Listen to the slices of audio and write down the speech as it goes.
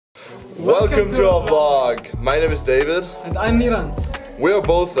Welcome to our vlog. My name is David. And I'm Miran. We are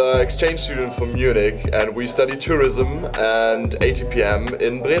both exchange students from Munich and we study tourism and ATPM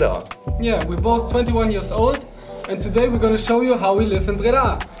in Breda. Yeah, we're both 21 years old and today we're gonna show you how we live in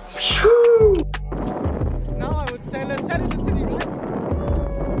Breda. Now I would say let's head into the city, right?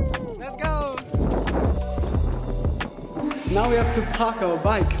 Let's go! Now we have to park our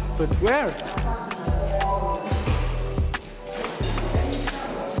bike, but where?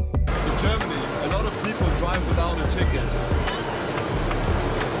 In Germany, a lot of people drive without a ticket.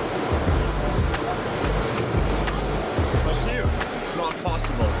 But here, it's not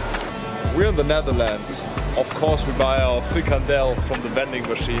possible. We're in the Netherlands. Of course, we buy our frikandel from the vending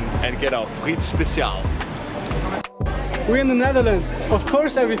machine and get our friet speciaal. We're in the Netherlands. Of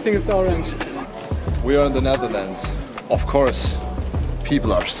course everything is orange. We are in the Netherlands. Of course,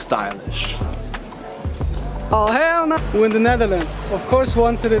 people are stylish. Oh hell no! We're in the Netherlands. Of course,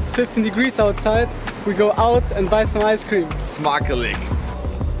 once it's 15 degrees outside, we go out and buy some ice cream. Smakelijk.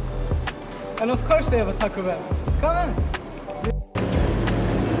 And of course they have a Taco Bell. Come on!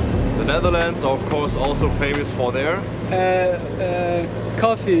 The Netherlands are of course also famous for their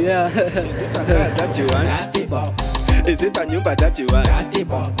coffee, yeah. That you want? Daddy Bob. Is it a new bag that you want? Daddy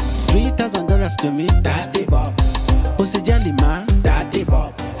Bob. $3,000 to me. Daddy Bob. Usijali man. Daddy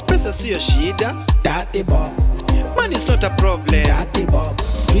Bob. Pesa siyo shida. Daddy Bob. Money is not a problem. Daddy Bob.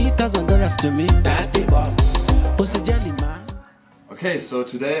 $3,000 to me. Daddy Bob. Usijali man. Okay, so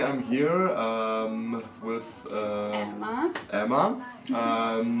today I'm here with Emma.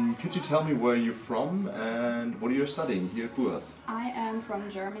 Could you tell me where you're from and what are you studying here at BUAS? I am from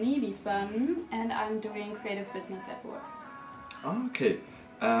Germany, Wiesbaden, and I'm doing creative business at BUAS. Okay,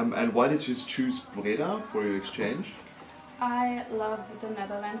 and why did you choose Breda for your exchange? I love the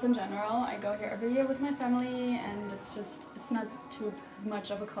Netherlands in general. I go here every year with my family and it's not too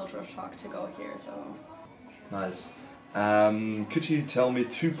much of a cultural shock to go here, so... Nice. Could you tell me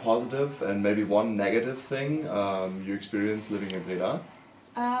two positive and maybe one negative thing you experienced living in Breda?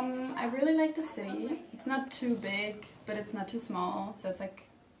 I really like the city. It's not too big, but it's not too small, so it's like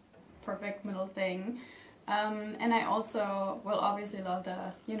perfect middle thing. And I also, well, obviously love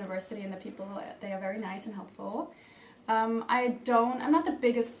the university and the people. They are very nice and helpful. I'm not the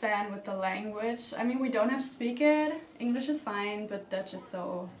biggest fan with the language. I mean, we don't have to speak it. English is fine, but Dutch is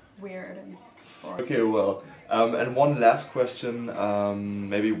so weird and boring. Okay, well, and one last question,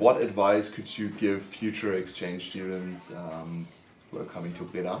 maybe what advice could you give future exchange students who are coming to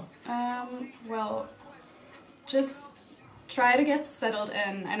Breda? Well, just try to get settled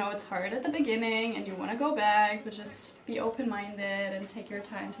in. I know it's hard at the beginning and you want to go back, but just be open-minded and take your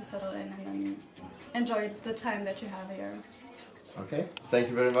time to settle in and then enjoy the time that you have here. Okay, thank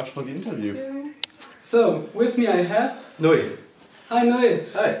you very much for the interview. Thank you. So, with me I have... Noé. Hi Noé.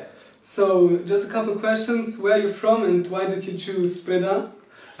 Hi. So, just a couple questions. Where are you from and why did you choose Breda?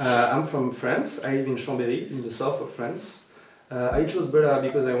 I'm from France. I live in Chambéry, in the south of France. I chose Breda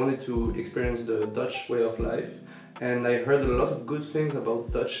because I wanted to experience the Dutch way of life. And I heard a lot of good things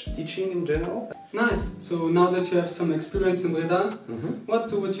about Dutch teaching in general. Nice. So now that you have some experience in Breda,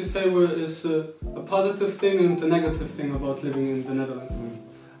 what would you say is a positive thing and a negative thing about living in the Netherlands?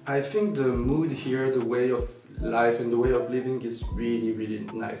 I think the mood here, the way of life and the way of living is really, really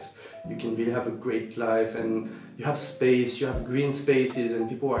nice. You can really have a great life and you have space, you have green spaces and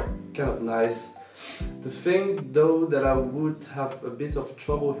people are kind of nice. The thing though that I would have a bit of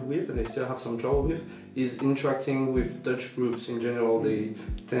trouble with, and I still have some trouble with, is interacting with Dutch groups in general. They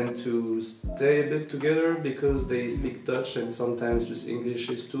tend to stay a bit together because they speak Dutch and sometimes just English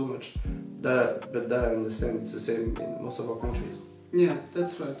is too much. But that I understand it's the same in most of our countries. Yeah,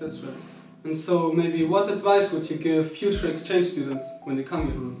 that's right, that's right. And so maybe what advice would you give future exchange students when they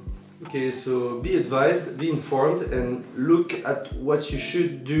come here? Okay, so be advised, be informed and look at what you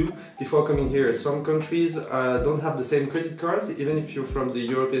should do before coming here. Some countries don't have the same credit cards, even if you're from the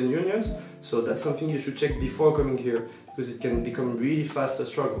European Union, so that's something you should check before coming here, because it can become really fast a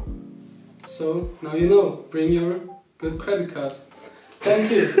struggle. So, now you know, bring your good credit cards.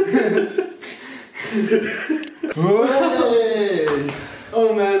 Thank you!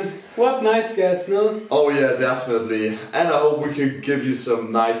 Oh man, what nice guests, no? Oh yeah, definitely. And I hope we could give you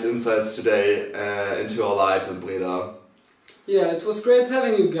some nice insights today into our life in Breda. Yeah, it was great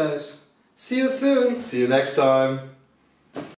having you guys. See you soon! See you next time!